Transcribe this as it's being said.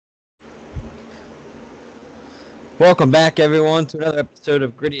Welcome back, everyone, to another episode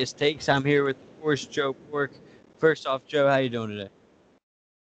of Grittiest Takes. I'm here with, of course, Joe Pork. First off, Joe, how you doing today?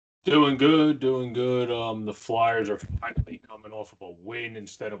 Doing good, doing good. The Flyers are finally coming off of a win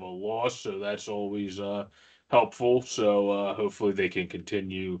instead of a loss, so that's always helpful. So hopefully they can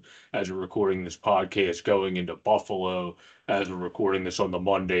continue as we're recording this podcast going into Buffalo as we're recording this on the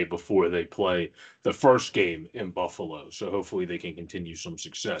Monday before they play the first game in Buffalo. So hopefully they can continue some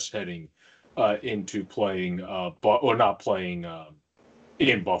success heading into playing, or not playing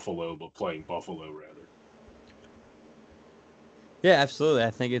in Buffalo, but playing Buffalo rather. Yeah, absolutely.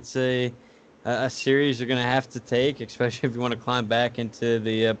 I think it's a series you're going to have to take, especially if you want to climb back into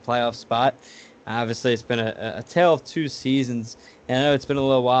the playoff spot. Obviously, it's been a tale of two seasons, and I know it's been a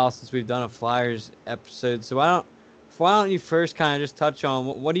little while since we've done a Flyers episode. So why don't you first kind of just touch on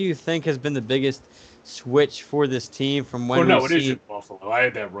what do you think has been the biggest switch for this team from Or when we've no, it is seen. in Buffalo. I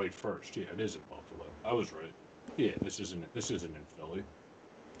had that right first. Yeah, it is in Buffalo. I was right. Yeah, this isn't in Philly.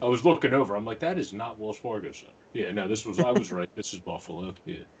 I was looking over. I'm like, that is not Wells Fargo Center. Yeah, no, I was right. This is Buffalo.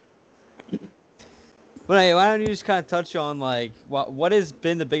 Yeah. But hey, why don't you just kind of touch on like what has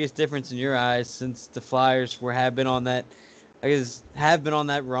been the biggest difference in your eyes since the Flyers have been on that, I guess, have been on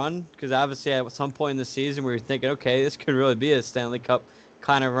that run? Because obviously at some point in the season we were thinking, okay, this could really be a Stanley Cup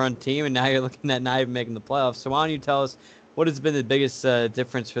kind of run team, and now you're looking at not even making the playoffs. So why don't you tell us what has been the biggest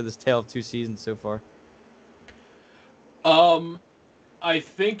difference for this tale of two seasons so far? Um, I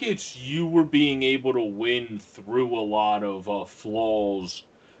think it's you were being able to win through a lot of flaws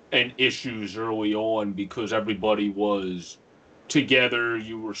and issues early on because everybody was together.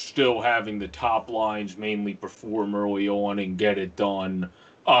 You were still having the top lines mainly perform early on and get it done.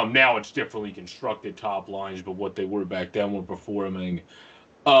 Now it's differently constructed top lines, but what they were back then were performing.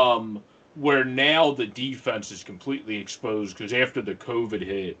 Um, where now the defense is completely exposed because after the COVID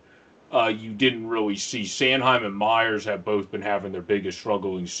hit, you didn't really see Sanheim and Myers have both been having their biggest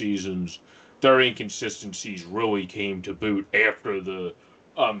struggling seasons. Their inconsistencies really came to boot after the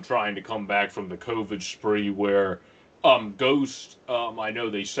trying to come back from the COVID spree where Ghost, I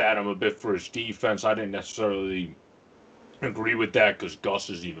know they sat him a bit for his defense. I didn't necessarily agree with that because Gus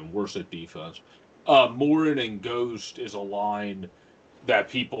is even worse at defense. Morin and Ghost is a line that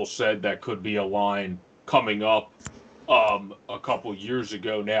people said that could be a line coming up a couple years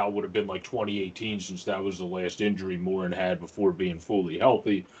ago now would have been like 2018 since that was the last injury Morin had before being fully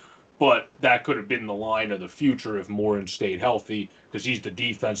healthy. But that could have been the line of the future if Morin stayed healthy because he's the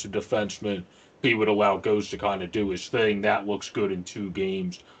defensive defenseman. He would allow Ghost to kind of do his thing. That looks good in two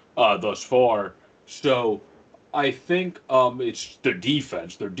games thus far. So I think it's their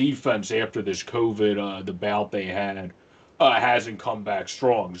defense. Their defense after this COVID, the bout they had, hasn't come back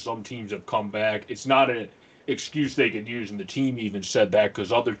strong. Some teams have come back. It's not an excuse they could use, and the team even said that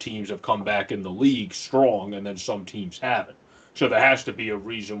because other teams have come back in the league strong, and then some teams haven't. So there has to be a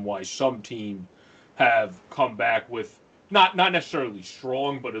reason why some teams have come back with not necessarily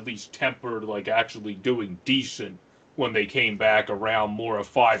strong, but at least tempered, like actually doing decent when they came back around more of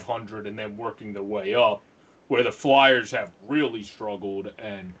 500 and then working their way up where the Flyers have really struggled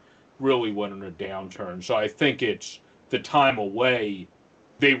and really went on a downturn. So I think it's the time away.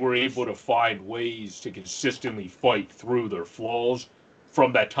 They were able to find ways to consistently fight through their flaws.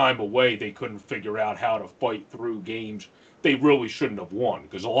 From that time away, they couldn't figure out how to fight through games they really shouldn't have won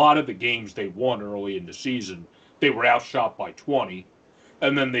because a lot of the games they won early in the season, they were outshot by 20,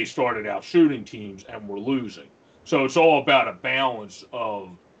 and then they started out shooting teams and were losing. So it's all about a balance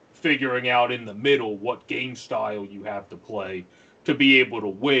of figuring out in the middle what game style you have to play to be able to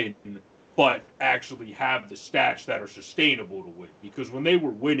win, but actually have the stats that are sustainable to win. Because when they were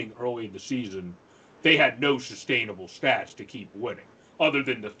winning early in the season, they had no sustainable stats to keep winning, other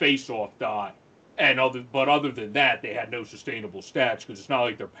than the face-off dot. Other than that, they had no sustainable stats because it's not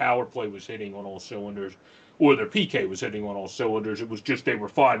like their power play was hitting on all cylinders or their PK was hitting on all cylinders. It was just they were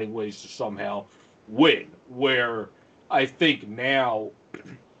finding ways to somehow win. Where I think now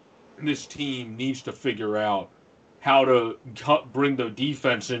this team needs to figure out how to bring the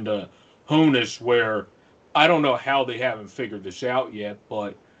defense into honus where I don't know how they haven't figured this out yet,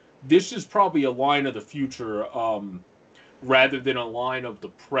 but this is probably a line of the future rather than a line of the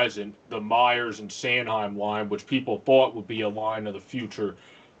present, the Myers and Sanheim line, which people thought would be a line of the future.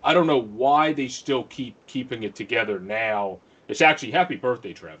 I don't know why they still keeping it together now. It's actually happy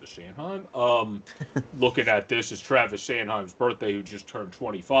birthday, Travis Sanheim. Looking at this, it's Travis Sanheim's birthday, who just turned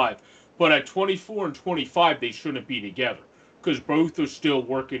 25. But at 24 and 25, they shouldn't be together because both are still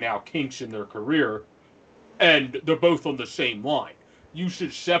working out kinks in their career and they're both on the same line. You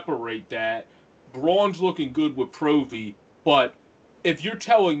should separate that. Braun's looking good with Provy, but if you're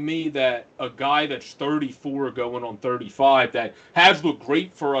telling me that a guy that's 34 going on 35 that has looked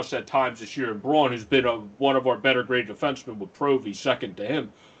great for us at times this year, and Braun, who's been one of our better graded defensemen with Provy second to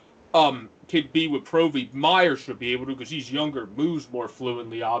him, could be with Provy. Myers should be able to because he's younger, moves more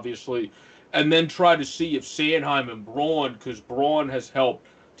fluently, obviously, and then try to see if Sanheim and Braun, because Braun has helped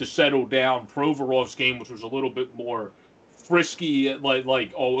to settle down Provorov's game, which was a little bit more frisky,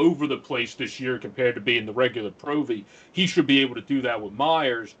 like all over the place this year compared to being the regular Provy. He should be able to do that with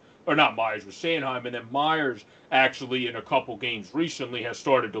Myers, or not Myers, with Sanheim, and then Myers actually in a couple games recently has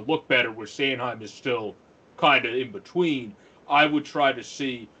started to look better, where Sanheim is still kind of in between. I would try to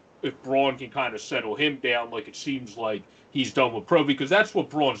see if Braun can kind of settle him down like it seems like he's done with Pro, because that's what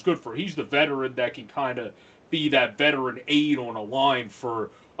Braun's good for. He's the veteran that can kind of be that veteran aid on a line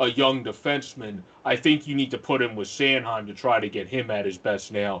for a young defenseman. I think you need to put him with Sanheim to try to get him at his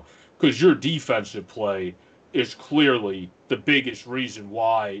best now, because your defensive play is clearly the biggest reason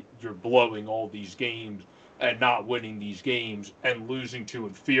why you're blowing all these games and not winning these games and losing to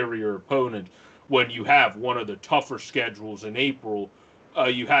inferior opponents when you have one of the tougher schedules in April.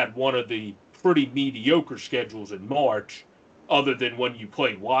 You had one of the pretty mediocre schedules in March, other than when you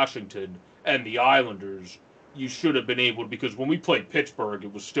played Washington and the Islanders. You should have been able to, because when we played Pittsburgh,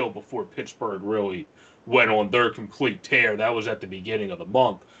 it was still before Pittsburgh really went on their complete tear. That was at the beginning of the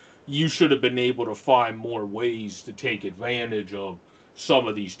month. You should have been able to find more ways to take advantage of some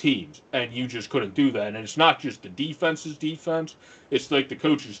of these teams, and you just couldn't do that. And it's not just the defense's defense, it's like the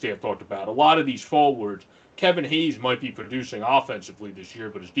coaching staff talked about. A lot of these forwards, Kevin Hayes might be producing offensively this year,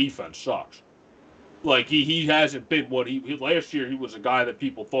 but his defense sucks. Like he hasn't been what he last year. He was a guy that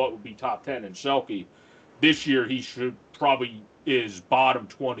people thought would be top 10 in Selke. This year he should probably is bottom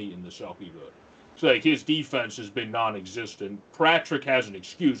 20 in the Selke vote. So like his defense has been non-existent. Patrick has an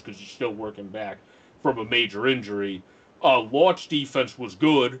excuse because he's still working back from a major injury. Laut's defense was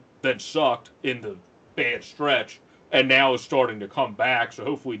good, then sucked in the bad stretch, and now is starting to come back. So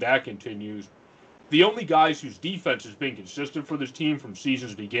hopefully that continues. The only guys whose defense has been consistent for this team from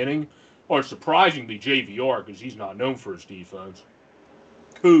season's beginning are surprisingly JVR, because he's not known for his defense,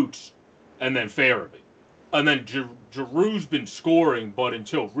 Coots, and then Farabee. And then Giroux's been scoring, but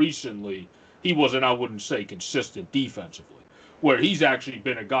until recently, he wasn't, I wouldn't say, consistent defensively, where he's actually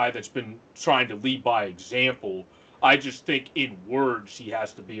been a guy that's been trying to lead by example. I just think in words, he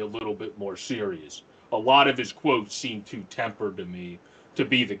has to be a little bit more serious. A lot of his quotes seem too tempered to me to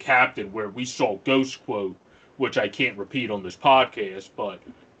be the captain, where we saw Ghost quote, which I can't repeat on this podcast, but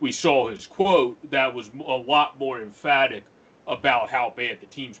we saw his quote that was a lot more emphatic about how bad the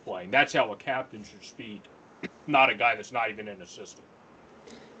team's playing. That's how a captain should speak, not a guy that's not even an assistant.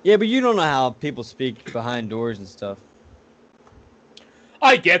 Yeah, but you don't know how people speak behind doors and stuff.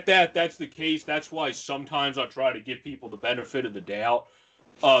 I get that. That's the case. That's why sometimes I try to give people the benefit of the doubt.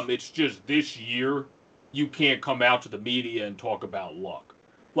 It's just this year, you can't come out to the media and talk about luck.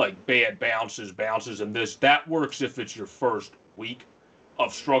 Like bad bounces, and this. That works if it's your first week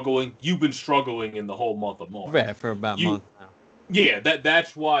of struggling. You've been struggling in the whole month of March. Yeah, for about a You month now. Yeah,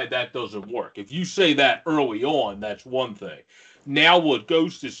 that's why that doesn't work. If you say that early on, that's one thing. Now what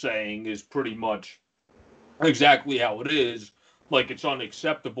Ghost is saying is pretty much exactly how it is. Like it's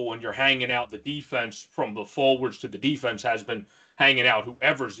unacceptable, and you're hanging out the defense from the forwards to the defense has been hanging out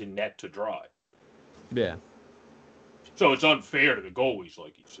whoever's in net to dry. Yeah. So it's unfair to the goalies,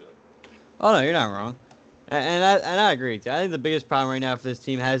 like you said. Oh no, you're not wrong. And I agree with you. I think the biggest problem right now for this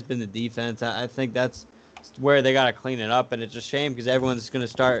team has been the defense. I think that's where they got to clean it up, and it's a shame because everyone's going to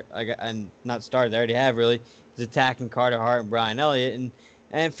start and not start. They already have really is attacking Carter Hart and Brian Elliott,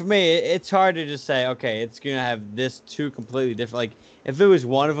 and for me, it's hard to just say okay, it's going to have this two completely different. Like if it was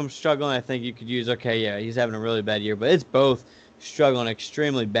one of them struggling, I think you could use okay, yeah, he's having a really bad year, but it's both struggling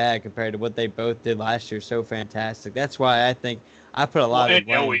extremely bad compared to what they both did last year. So fantastic. That's why I think I put a Well, lot of and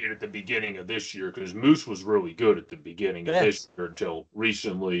the blame. Elliott at the beginning of this year, because Moose was really good at the beginning of this Yes, year until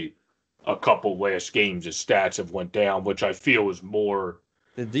recently. A couple last games, his stats have went down, which I feel is more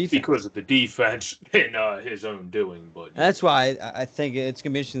the defense. because of the defense than his own doing. But yeah, That's why I think it's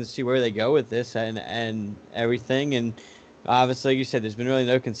gonna be interesting to see where they go with this and everything. And obviously, like you said, there's been really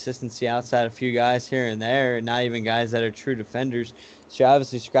no consistency outside a few guys here and there, and not even guys that are true defenders. So you're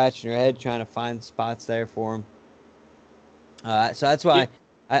obviously scratching your head trying to find spots there for them. So that's yeah, why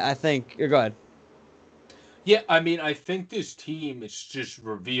I think you're good. yeah. I mean, I think this team it's just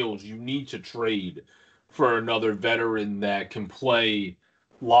reveals you need to trade for another veteran that can play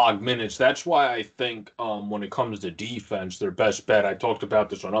log minutes. That's why I think when it comes to defense, their best bet. I talked about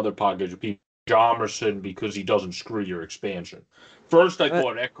this on other podcasts with people. Jomerson because he doesn't screw your expansion. First, I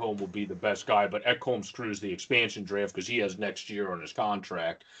thought Ekholm would be the best guy, but Ekholm screws the expansion draft because he has next year on his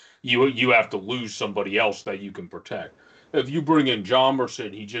contract. You have to lose somebody else that you can protect. If you bring in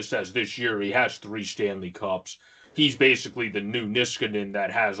Jomerson, he just has this year. He has 3 Stanley Cups. He's basically the new Niskanen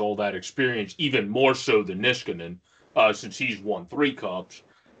that has all that experience, even more so than Niskanen, since he's won 3 cups,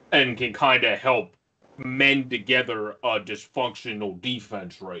 and can kind of help mend together a dysfunctional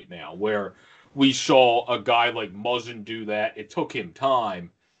defense right now, where we saw a guy like Muzzin do that. It took him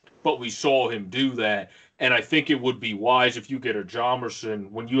time, but we saw him do that. And I think it would be wise if you get a Jomerson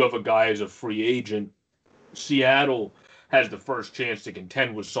when you have a guy as a free agent. Seattle has the first chance to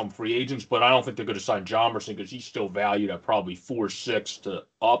contend with some free agents, but I don't think they're going to sign Jomerson because he's still valued at probably 4-6 to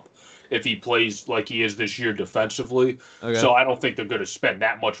up if he plays like he is this year defensively. Okay. So I don't think they're going to spend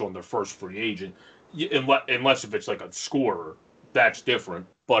that much on their first free agent, unless if it's like a scorer, that's different.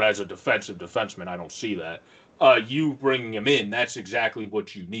 But as a defensive defenseman, I don't see that. You bringing him in, that's exactly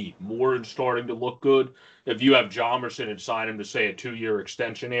what you need. Moore's starting to look good. If you have Jomerson and sign him to, say, a 2-year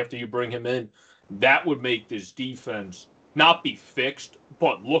extension after you bring him in, that would make this defense not be fixed,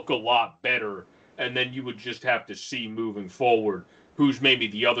 but look a lot better. And then you would just have to see moving forward who's maybe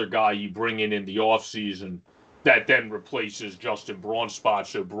the other guy you bring in the offseason that then replaces Justin Braun's spot.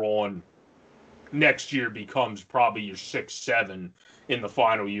 So Braun next year becomes probably your 6-7 in the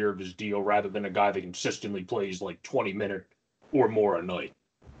final year of his deal rather than a guy that consistently plays like 20 minutes or more a night.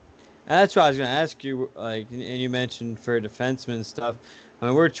 That's what I was going to ask you. Like, and you mentioned for defensemen and stuff. I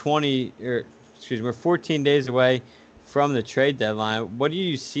mean, we're 14 days away from the trade deadline. What do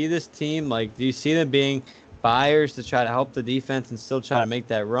you see this team like? Do you see them being buyers to try to help the defense and still try to make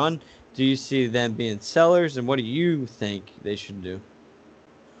that run? Do you see them being sellers? And what do you think they should do?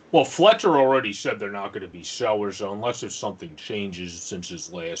 Well, Fletcher already said they're not going to be sellers, so unless if something changes since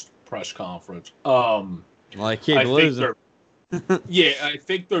his last press conference. Well, I keep I think losing. I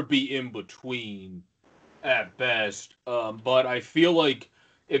think they'll be in between at best. But I feel like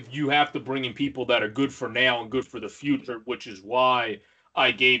if you have to bring in people that are good for now and good for the future, which is why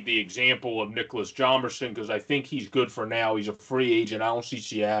I gave the example of Nicholas Jomerson, because I think he's good for now. He's a free agent. I don't see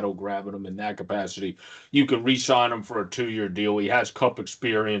Seattle grabbing him in that capacity. You can re-sign him for a 2-year deal. He has cup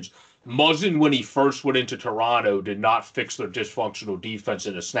experience. Muzzin, when he first went into Toronto, did not fix their dysfunctional defense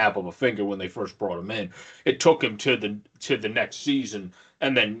in a snap of a finger when they first brought him in. It took him to the next season.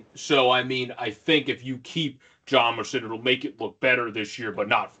 And then, so, I mean, I think if you keep Jomerson, it'll make it look better this year, but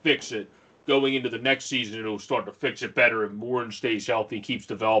not fix it. Going into the next season, it'll start to fix it better if Morin stays healthy, keeps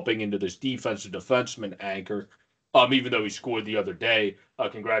developing into this defensive defenseman anchor. Even though he scored the other day,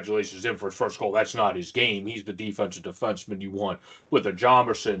 congratulations to him for his first goal. That's not his game. He's the defensive defenseman you want with a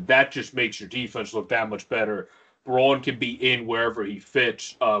Jomerson. That just makes your defense look that much better. Braun can be in wherever he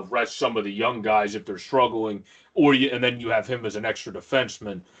fits, rest some of the young guys if they're struggling, and then you have him as an extra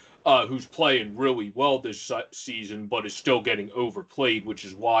defenseman who's playing really well this season, but is still getting overplayed, which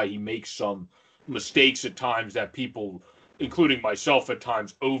is why he makes some mistakes at times that people, including myself at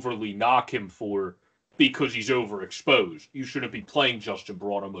times, overly knock him for because he's overexposed. You shouldn't be playing Justin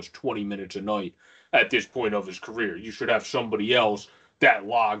Braun almost 20 minutes a night at this point of his career. You should have somebody else that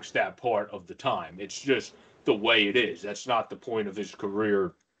logs that part of the time. It's just the way it is. That's not the point of his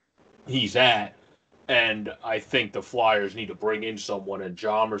career he's at. And I think the Flyers need to bring in someone, and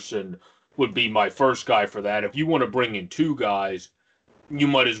Jomerson would be my first guy for that. If you want to bring in 2 guys, you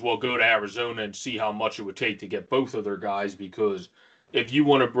might as well go to Arizona and see how much it would take to get both of their guys, because if you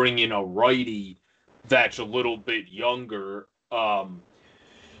want to bring in a righty that's a little bit younger,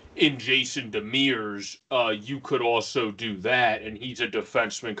 in Jason Demers, you could also do that, and he's a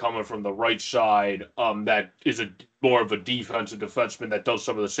defenseman coming from the right side that is more of a defensive defenseman that does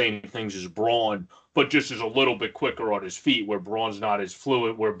some of the same things as Braun, but just is a little bit quicker on his feet, where Braun's not as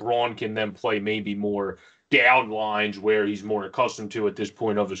fluid, where Braun can then play maybe more down lines where he's more accustomed to at this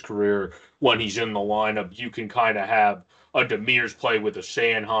point of his career when he's in the lineup. You can kind of have a Demers play with a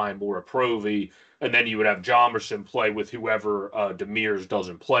Sanheim or a Provy, and then you would have Jomerson play with whoever Demers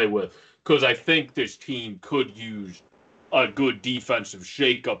doesn't play with. Because I think this team could use a good defensive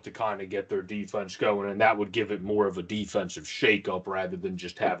shakeup to kind of get their defense going, and that would give it more of a defensive shakeup rather than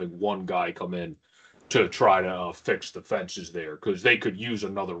just having one guy come in to try to fix the fences there. Because they could use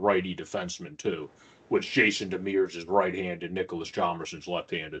another righty defenseman too, which Jason Demers is right-handed, Nicholas Jomerson's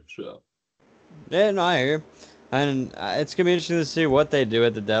left-handed. So. Yeah, no, I hear. And it's going to be interesting to see what they do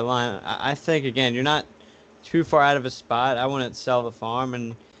at the deadline. I think, again, you're not too far out of a spot. I wouldn't sell the farm.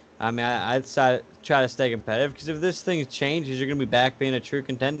 And, I mean, I'd try to stay competitive, because if this thing changes, you're going to be back being a true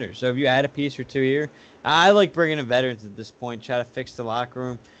contender. So if you add a piece or 2 here, I like bringing in veterans at this point, try to fix the locker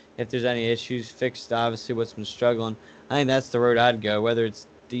room. If there's any issues, fix, obviously, what's been struggling. I think that's the road I'd go, whether it's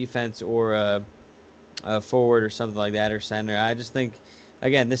defense or forward or something like that or center. I just think,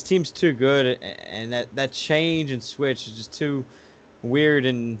 again, this team's too good, and that change and switch is just too weird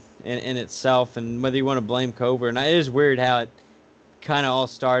in itself. And whether you want to blame Cover, and it is weird how it kind of all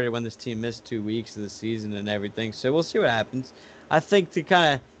started when this team missed 2 weeks of the season and everything. So we'll see what happens. I think to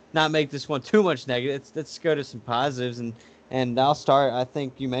kind of not make this one too much negative, let's go to some positives. And I'll start. I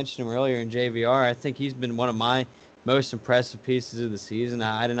think you mentioned him earlier in JVR. I think he's been one of my most impressive pieces of the season.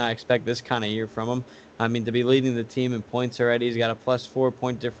 I did not expect this kind of year from him. I mean, to be leading the team in points already, he's got a +4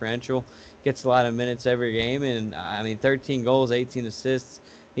 point differential, gets a lot of minutes every game, and I mean, 13 goals, 18 assists.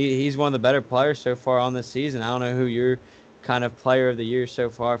 He's one of the better players so far on this season. I don't know who your kind of player of the year so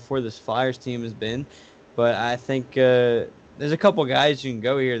far for this Flyers team has been, but I think there's a couple guys you can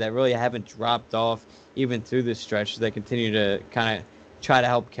go here that really haven't dropped off even through this stretch. They continue to kind of try to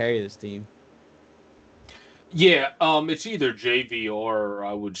help carry this team. Yeah, it's either JVR or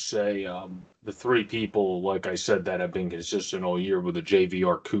I would say the three people, like I said, that have been consistent all year with the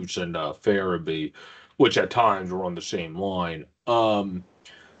JVR, Coots, and Farabee, which at times were on the same line.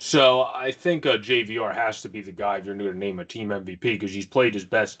 So I think JVR has to be the guy if you're going to name a team MVP because he's played his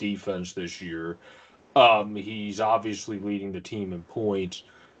best defense this year. He's obviously leading the team in points,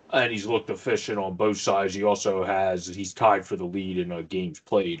 and he's looked efficient on both sides. He's tied for the lead in games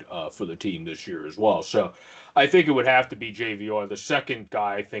played for the team this year as well. So I think it would have to be JVR. The second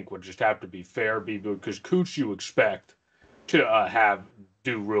guy I think would just have to be Farabee because Cooch you expect to have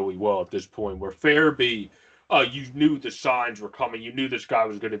do really well at this point. Where Farabee, you knew the signs were coming. You knew this guy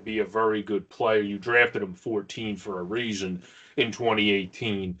was going to be a very good player. You drafted him 14 for a reason in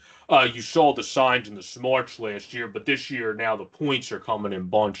 2018. You saw the signs in the smarts last year, but this year now the points are coming in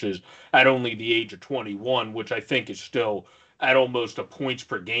bunches at only the age of 21, which I think is still at almost a points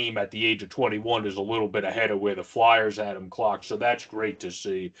per game at the age of 21 is a little bit ahead of where the Flyers had him clocked. So that's great to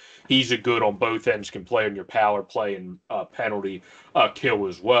see. He's a good on both ends, can play on your power play and penalty kill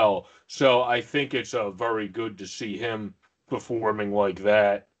as well. So I think it's very good to see him performing like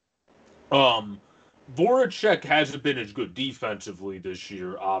that. Um, Voracek hasn't been as good defensively this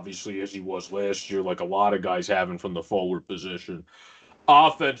year, obviously, as he was last year, like a lot of guys haven't from the forward position.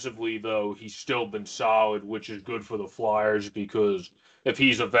 Offensively, though, he's still been solid, which is good for the Flyers because if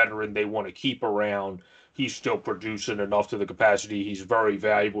he's a veteran they want to keep around, he's still producing enough to the capacity. He's very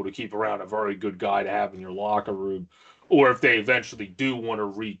valuable to keep around, a very good guy to have in your locker room. Or if they eventually do want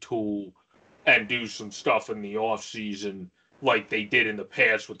to retool and do some stuff in the offseason, like they did in the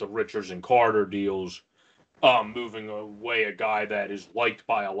past with the Richards and Carter deals, moving away a guy that is liked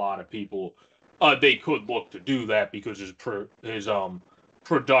by a lot of people, they could look to do that because his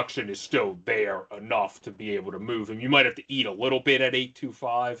production is still there enough to be able to move him. You might have to eat a little bit at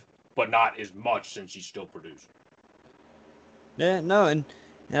 8.25, but not as much since he's still producing. Yeah, no, and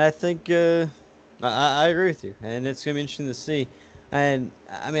I think I agree with you, and it's gonna be interesting to see. And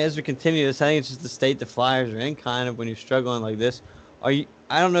I mean, as we continue this, I think it's just the state the Flyers are in, kind of when you're struggling like this. Are you?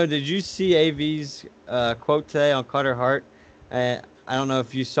 I don't know. Did you see AV's quote today on Carter Hart? I don't know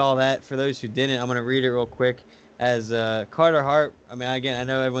if you saw that. For those who didn't, I'm gonna read it real quick. As Carter Hart, I mean, again, I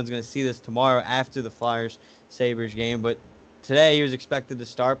know everyone's gonna see this tomorrow after the Flyers Sabres game, but today he was expected to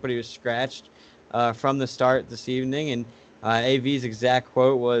start, but he was scratched from the start this evening, and AV's exact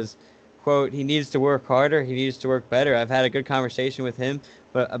quote was, "quote He needs to work harder. He needs to work better. I've had a good conversation with him,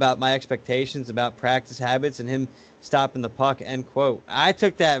 but about my expectations, about practice habits, and him stopping the puck." End quote. I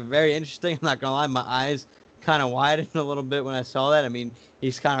took that very interesting. I'm not gonna lie, my eyes kind of widened a little bit when I saw that. I mean,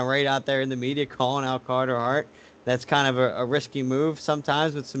 he's kind of right out there in the media calling out Carter Hart. That's kind of a risky move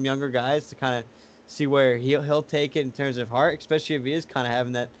sometimes with some younger guys to kind of see where he'll take it in terms of Hart, especially if he is kind of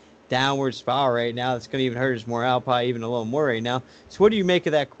having that downward spiral right now. That's going to even hurt his morale, probably even a little more right now. So, what do you make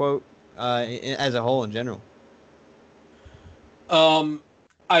of that quote as a whole in general? Um,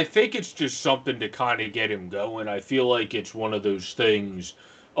 I think it's just something to kind of get him going. I feel like it's one of those things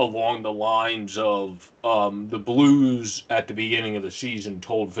along the lines of the Blues at the beginning of the season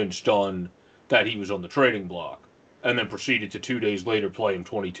told Vince Dunn that he was on the trading block and then proceeded to 2 days later play in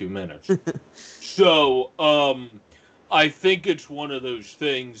 22 minutes. So I think it's one of those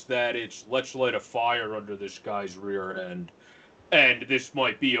things that it's let's light a fire under this guy's rear end, and this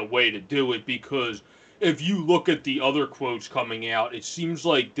might be a way to do it because if you look at the other quotes coming out, it seems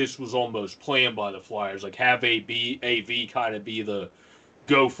like this was almost planned by the Flyers. Like have AV kind of be the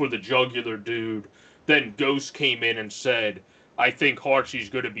go for the jugular dude. Then Ghost came in and said, I think Hartsy's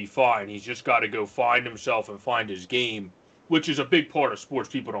going to be fine. He's just got to go find himself and find his game, which is a big part of sports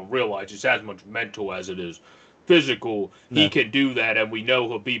people don't realize. It's as much mental as it is physical, he No. can do that, and we know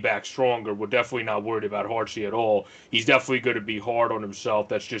he'll be back stronger. We're definitely not worried about Hartsey at all. He's definitely going to be hard on himself.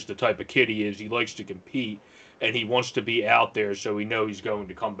 That's just the type of kid he is. He likes to compete, and he wants to be out there, so we know he's going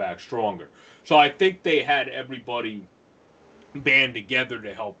to come back stronger. So I think they had everybody band together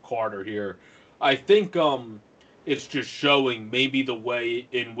to help Carter here. I think it's just showing maybe the way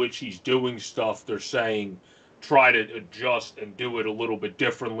in which he's doing stuff. They're saying try to adjust and do it a little bit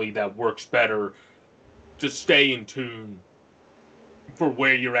differently that works better to stay in tune for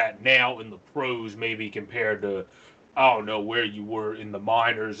where you're at now in the pros, maybe compared to I don't know where you were in the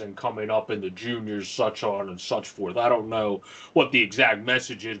minors and coming up in the juniors, such on and such forth. I don't know what the exact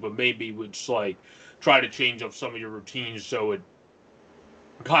message is, but maybe it's like try to change up some of your routines so it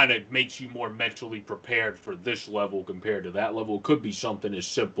kind of makes you more mentally prepared for this level compared to that level. It could be something as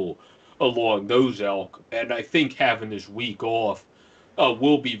simple along those elk. And I think having this week off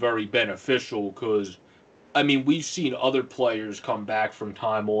will be very beneficial because I mean, we've seen other players come back from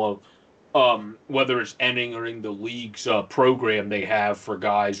time off, whether it's entering the league's program they have for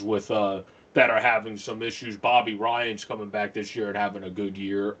guys with that are having some issues. Bobby Ryan's coming back this year and having a good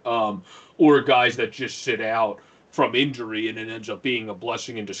year, or guys that just sit out from injury and it ends up being a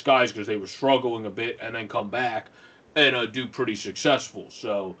blessing in disguise because they were struggling a bit and then come back and do pretty successful.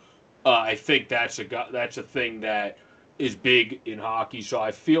 So I think that's a thing that is big in hockey. So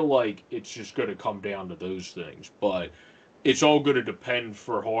I feel like it's just going to come down to those things. But it's all going to depend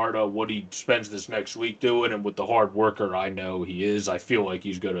for Hart what he spends this next week doing. And with the hard worker I know he is, I feel like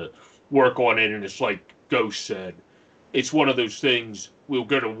he's going to work on it. And it's like Ghost said, it's one of those things we're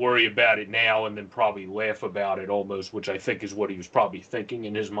going to worry about it now and then probably laugh about it almost, which I think is what he was probably thinking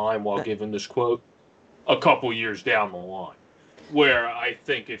in his mind while giving this quote a couple years down the line, where I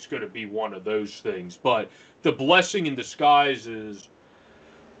think it's going to be one of those things. But the blessing in disguise is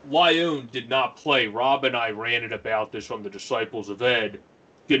Lyon did not play. Rob and I ranted about this on the Disciples of Ed,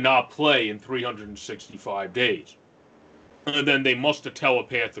 did not play in 365 days. And then they must have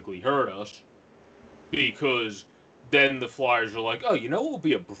telepathically heard us because then the Flyers are like, oh, you know what would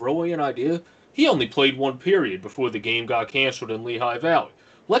be a brilliant idea? He only played one period before the game got canceled in Lehigh Valley.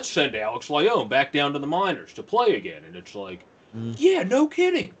 Let's send Alex Lyon back down to the minors to play again. And it's like, Mm. yeah, no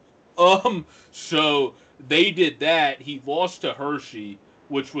kidding. So they did that. He lost to Hershey,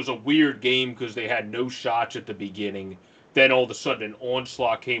 which was a weird game because they had no shots at the beginning. Then all of a sudden an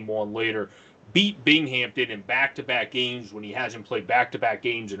onslaught came on later. Beat Binghamton in back-to-back games when he hasn't played back-to-back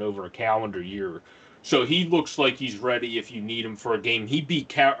games in over a calendar year. So he looks like he's ready if you need him for a game. He beat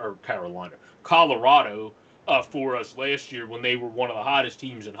Colorado for us last year when they were one of the hottest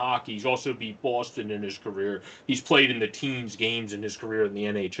teams in hockey. He's also beat Boston in his career. He's played in the teams games in his career in the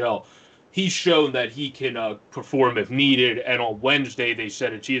NHL. He's shown that he can perform if needed. And on Wednesday, they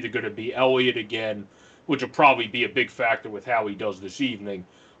said it's either going to be Elliott again, which will probably be a big factor with how he does this evening,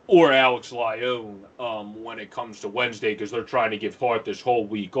 or Alex Lyon when it comes to Wednesday because they're trying to give Hart this whole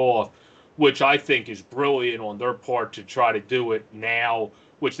week off, which I think is brilliant on their part to try to do it now,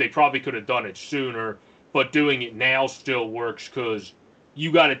 which they probably could have done it sooner, but doing it now still works because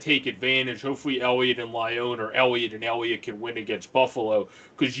you got to take advantage. Hopefully, Elliott and Lyon or Elliott and Elliott can win against Buffalo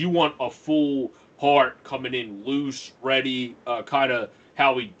because you want a full Hart coming in loose, ready, kind of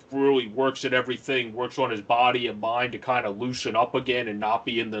how he really works at everything, works on his body and mind to kind of loosen up again and not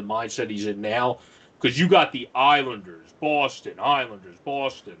be in the mindset he's in now. Because you got the Islanders, Boston.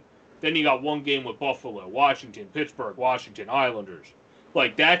 Then you got one game with Buffalo, Washington, Pittsburgh, Washington, Islanders.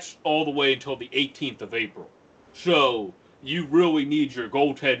 Like, that's all the way until the 18th of April. So, you really need your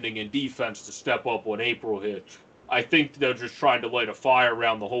goaltending and defense to step up when April hits. I think they're just trying to light a fire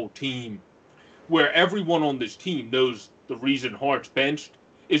around the whole team, where everyone on this team knows the reason Hart's benched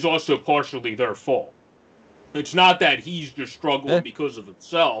is also partially their fault. It's not that he's just struggling because of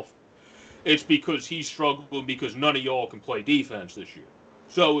himself. It's because he's struggling because none of y'all can play defense this year.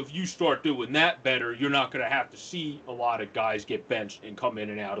 So if you start doing that better, you're not going to have to see a lot of guys get benched and come in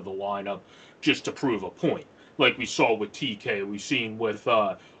and out of the lineup just to prove a point. Like we saw with TK, we've seen with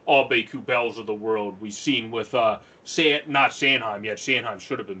Abe Kubels of the world, we've seen with not Sanheim yet. Sanheim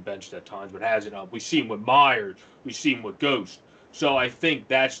should have been benched at times, but hasn't. We've seen with Myers, we've seen with Ghost. So I think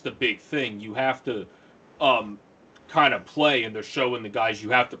that's the big thing. You have to kind of play, and they're showing the guys you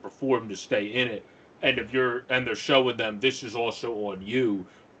have to perform to stay in it. And they're showing them this is also on you,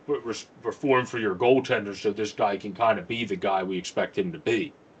 but perform for your goaltender so this guy can kind of be the guy we expect him to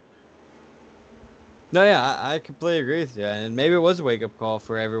be. No, yeah, I completely agree with you. And maybe it was a wake-up call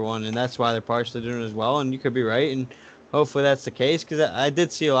for everyone, and that's why they're partially doing it as well. And you could be right, and hopefully that's the case because I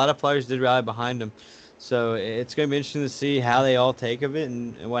did see a lot of players did rally behind him. So it's going to be interesting to see how they all take of it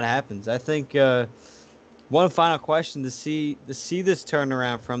and what happens. I think One final question to see this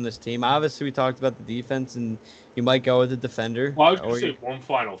turnaround from this team. Obviously, we talked about the defense, and you might go with the defender, Well, I was going to or say you. one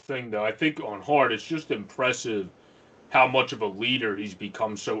final thing, though. I think on Hart, it's just impressive how much of a leader he's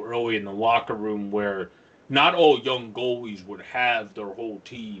become so early in the locker room, where not all young goalies would have their whole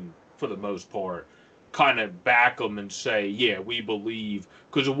team, for the most part, kind of back them and say, yeah, we believe.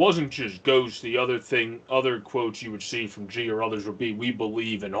 Because it wasn't just Ghost. The other thing, other quotes you would see from G or others would be, we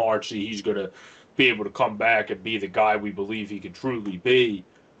believe in Hart. See, he's going to be able to come back and be the guy we believe he could truly be.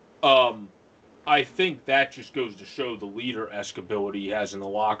 Um, I think that just goes to show the leader-esque ability he has in the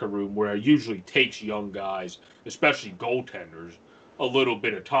locker room, where it usually takes young guys, especially goaltenders, a little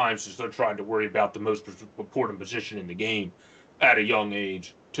bit of time since they're trying to worry about the most important position in the game at a young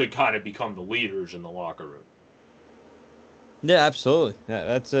age to kind of become the leaders in the locker room. Yeah, absolutely.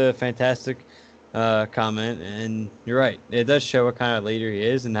 That's a fantastic comment, and you're right. It does show what kind of leader he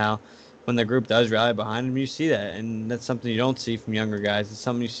is, and how when the group does rally behind him, you see that, and that's something you don't see from younger guys. It's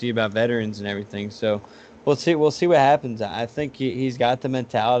something you see about veterans and everything. So we'll see. We'll see what happens. I think he's got the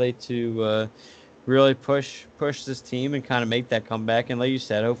mentality to really push this team and kind of make that comeback. And like you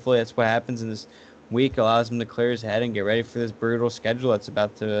said, hopefully that's what happens in this week, allows him to clear his head and get ready for this brutal schedule that's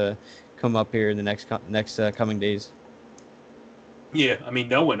about to come up here in the next coming days. Yeah, I mean,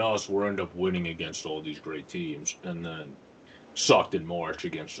 knowing us, we'll end up winning against all these great teams, and then sucked in March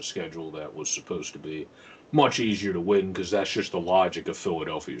against a schedule that was supposed to be much easier to win because that's just the logic of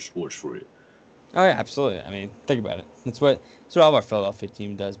Philadelphia sports for you. Oh yeah, absolutely. I mean, think about it. That's what all of our Philadelphia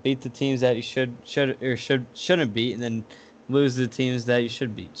team does. Beat the teams that you shouldn't beat, and then lose to the teams that you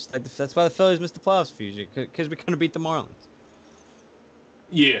should beat. Just like that's why the Phillies missed the playoffs fusion because we couldn't beat the Marlins.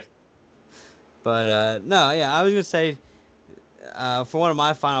 Yeah, But no, yeah, I was gonna say for one of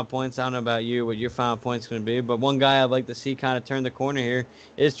my final points. I don't know about you, what your final point's gonna be, but one guy I'd like to see kind of turn the corner here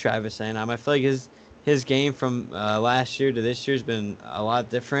is Travis Sanheim. I feel like his game from last year to this year has been a lot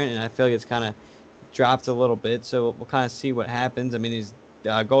different, and I feel like it's kind of dropped a little bit. So we'll kind of see what happens. I mean, his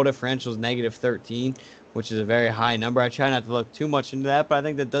goal differential is -13, which is a very high number. I try not to look too much into that, but I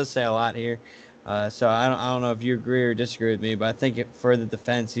think that does say a lot here. So I don't know if you agree or disagree with me, but I think for the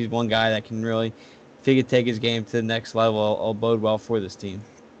defense, he's one guy that can really, if he could take his game to the next level, will bode well for this team.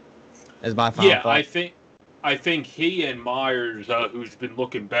 As my final yeah, thought. I think he and Myers, who's been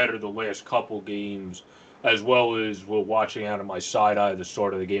looking better the last couple games, as well as we're watching out of my side eye at the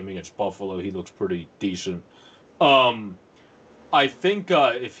start of the game against Buffalo, he looks pretty decent. Um, I think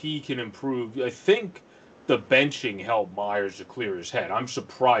if he can improve, I think the benching helped Myers to clear his head. I'm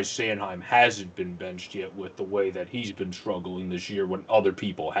surprised Sanheim hasn't been benched yet with the way that he's been struggling this year when other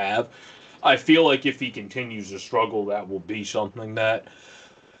people have. I feel like if he continues to struggle, that will be something that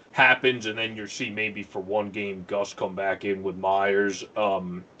happens, and then you see maybe for one game Gus come back in with Myers.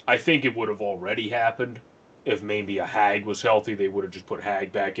 I think it would have already happened if maybe a Hag was healthy. They would have just put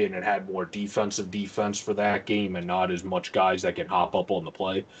Hag back in and had more defensive defense for that game, and not as much guys that can hop up on the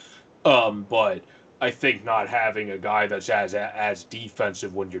play. But I think not having a guy that's as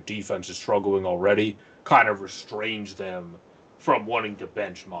defensive when your defense is struggling already kind of restrains them from wanting to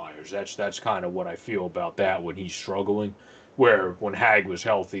bench Myers. That's kind of what I feel about that when he's struggling. Where when Hag was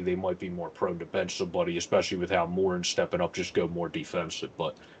healthy, they might be more prone to bench somebody, especially with how Moore's stepping up, just go more defensive.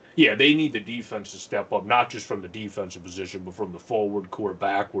 But yeah, they need the defense to step up, not just from the defensive position, but from the forward core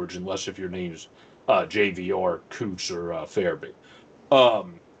backwards, unless if your name's JVR, Coots, or Fairby.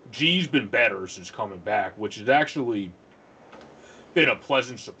 Um, G's been better since coming back, which has actually been a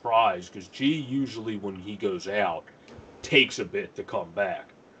pleasant surprise because G usually, when he goes out, takes a bit to come back.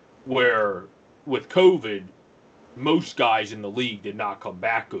 Where with COVID, most guys in the league did not come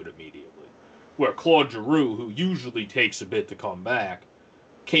back good immediately. Where Claude Giroux, who usually takes a bit to come back,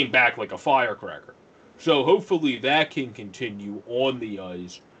 came back like a firecracker. So hopefully that can continue on the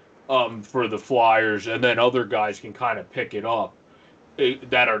ice for the Flyers, and then other guys can kind of pick it up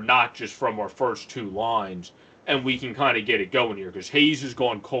that are not just from our first two lines, and we can kind of get it going here because Hayes has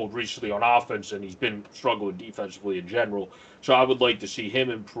gone cold recently on offense and he's been struggling defensively in general. So I would like to see him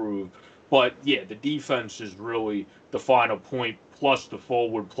improve. But yeah, the defense is really the final point, plus the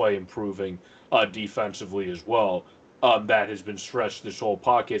forward play improving defensively as well. That has been stressed this whole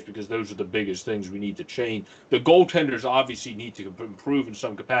podcast because those are the biggest things we need to change. The goaltenders obviously need to improve in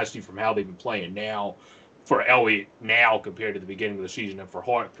some capacity from how they've been playing now for Elliott now compared to the beginning of the season and for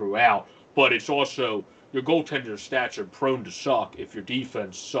Hart throughout. But it's also your goaltender stats are prone to suck if your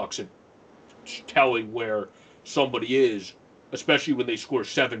defense sucks at telling where somebody is, especially when they score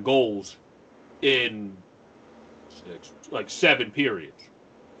 7 goals in like 7 periods.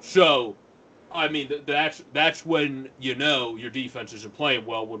 So I mean, that's when you know your defense isn't playing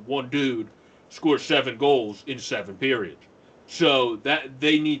well when one dude score 7 goals in 7 periods. So that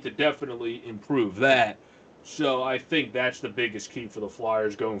they need to definitely improve that. So I think that's the biggest key for the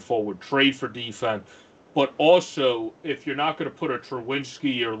Flyers going forward. Trade for defense, but also if you're not going to put a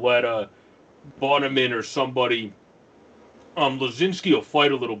Terwinski or let a Bonneman or somebody, Lazinski will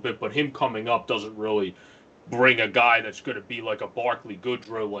fight a little bit, but him coming up doesn't really bring a guy that's going to be like a Barkley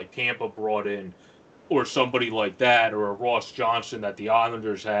Goodrow like Tampa brought in, or somebody like that, or a Ross Johnson that the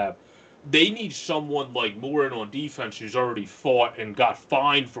Islanders have. They need someone like Morin on defense who's already fought and got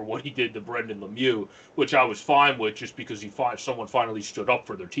fined for what he did to Brendan Lemieux, which I was fine with just because someone finally stood up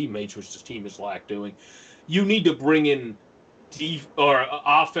for their teammates, which this team is lack doing. You need to bring in or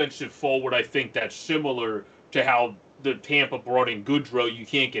offensive forward. I think that's similar to how the Tampa brought in Goodrow. You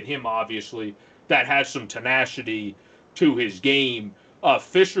can't get him obviously. That has some tenacity to his game.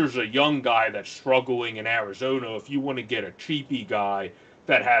 Fisher's a young guy that's struggling in Arizona. If you want to get a cheapy guy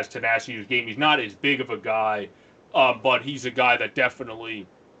that has tenacity to his game, he's not as big of a guy, but he's a guy that definitely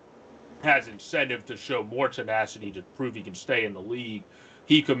has incentive to show more tenacity to prove he can stay in the league.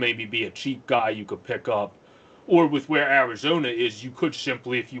 He could maybe be a cheap guy you could pick up. Or with where Arizona is, you could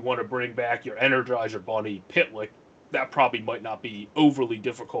simply, if you want to bring back your Energizer Bunny, Pitlick, that probably might not be overly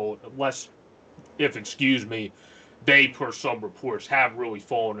difficult, unless, if excuse me, they, per some reports, have really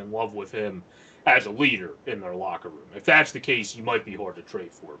fallen in love with him as a leader in their locker room. If that's the case, he might be hard to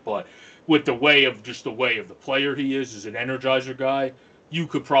trade for. But with the way of the player he is as an Energizer guy, you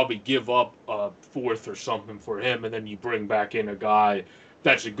could probably give up a fourth or something for him, and then you bring back in a guy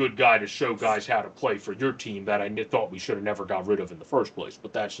that's a good guy to show guys how to play for your team that I thought we should have never got rid of in the first place.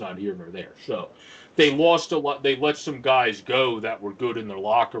 But that's not here nor there. So they lost a lot. They let some guys go that were good in their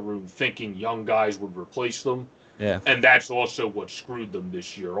locker room, thinking young guys would replace them. Yeah. And that's also what screwed them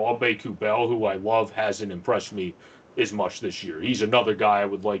this year. Albe Kubel, who I love, hasn't impressed me as much this year. He's another guy I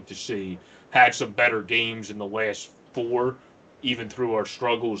would like to see. Had some better games in the last four, even through our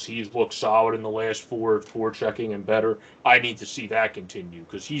struggles. He's looked solid in the last four checking and better. I need to see that continue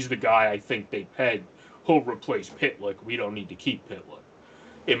because he's the guy I think they pegged. He'll replace Pitlick. We don't need to keep Pitlick.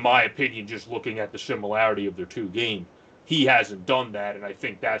 In my opinion, just looking at the similarity of their two games, he hasn't done that, and I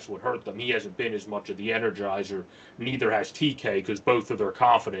think that's what hurt them. He hasn't been as much of the energizer. Neither has TK, because both of their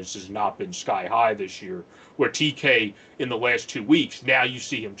confidence has not been sky high this year. Where TK in the last 2 weeks, now you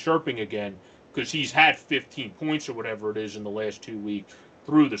see him chirping again because he's had 15 points or whatever it is in the last 2 weeks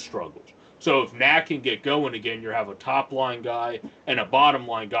through the struggles. So if Nat can get going again, you have a top line guy and a bottom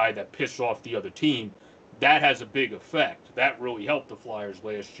line guy that piss off the other team. That has a big effect. That really helped the Flyers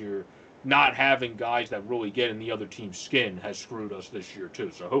last year. Not having guys that really get in the other team's skin has screwed us this year too.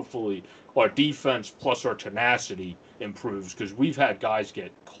 So hopefully our defense plus our tenacity improves because we've had guys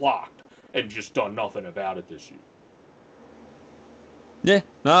get clocked and just done nothing about it this year. Yeah,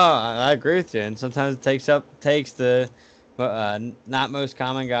 no, I agree with you. And sometimes it takes the not most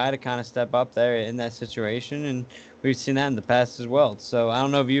common guy to kind of step up there in that situation, and we've seen that in the past as well. So I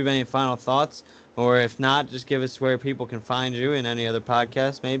don't know if you have any final thoughts, or if not, just give us where people can find you in any other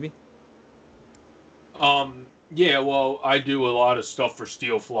podcast, maybe. Yeah, well, I do a lot of stuff for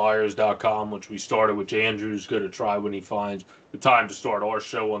steelflyers.com, which we started, which Andrew's going to try when he finds the time to start our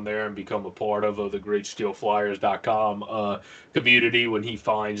show on there and become a part of the great steelflyers.com community when he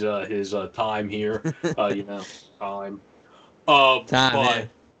finds his time here, time. Time, yeah. But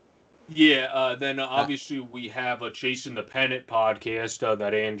yeah, then obviously we have a Chasing the Pennant podcast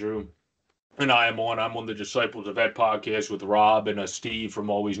that Andrew and I am on. I'm on the Disciples of Ed podcast with Rob and Steve from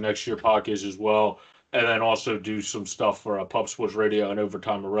Always Next Year podcast as well. And then also do some stuff for Pub Sports Radio and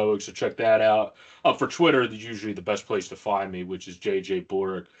Overtime Heroics. So check that out. For Twitter, that's usually the best place to find me, which is JJ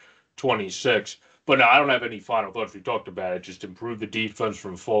Boric 26. But no, I don't have any final thoughts. We talked about it. Just improve the defense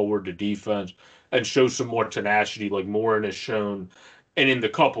from forward to defense and show some more tenacity like Morin has shown. And in the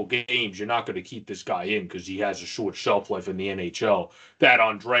couple games, you're not going to keep this guy in because he has a short shelf life in the NHL that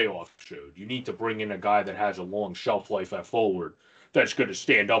Andreoff showed. You need to bring in a guy that has a long shelf life at forward that's going to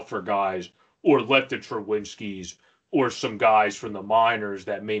stand up for guys or let the Terwinskis or some guys from the minors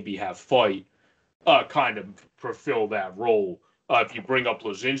that maybe have fight kind of fulfill that role. If you bring up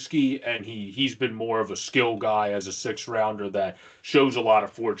Lazinski, and he's been more of a skill guy as a six rounder that shows a lot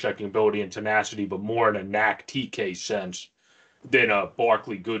of forechecking ability and tenacity, but more in a knack TK sense than a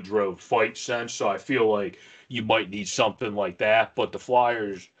Barkley Goodrow fight sense. So I feel like you might need something like that. But the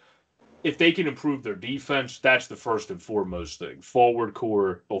Flyers, if they can improve their defense, that's the first and foremost thing. Forward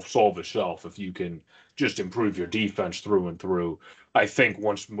core will solve itself if you can just improve your defense through and through. I think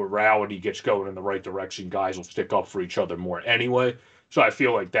once morality gets going in the right direction, guys will stick up for each other more anyway. So I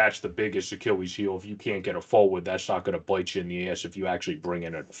feel like that's the biggest Achilles heel. If you can't get a forward, that's not going to bite you in the ass if you actually bring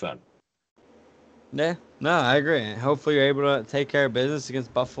in a defender. Yeah, no, I agree. Hopefully, you're able to take care of business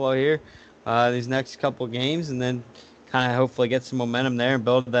against Buffalo here, these next couple games, and then kind of hopefully get some momentum there and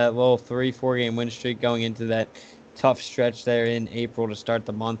build that little 3-4 game win streak going into that tough stretch there in April to start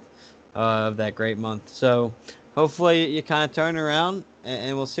the month of that great month. So hopefully you kind of turn around,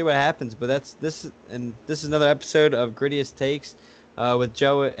 and we'll see what happens. But this is another episode of Grittiest Takes with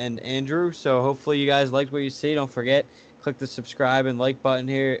Joe and Andrew. So hopefully you guys liked what you see. Don't forget, click the subscribe and like button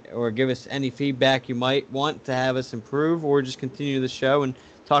here, or give us any feedback you might want to have us improve, or just continue the show and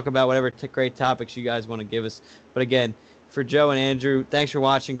talk about whatever great topics you guys want to give us. But again, for Joe and Andrew, thanks for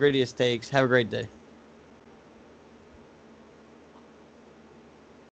watching Grittiest Takes. Have a great day.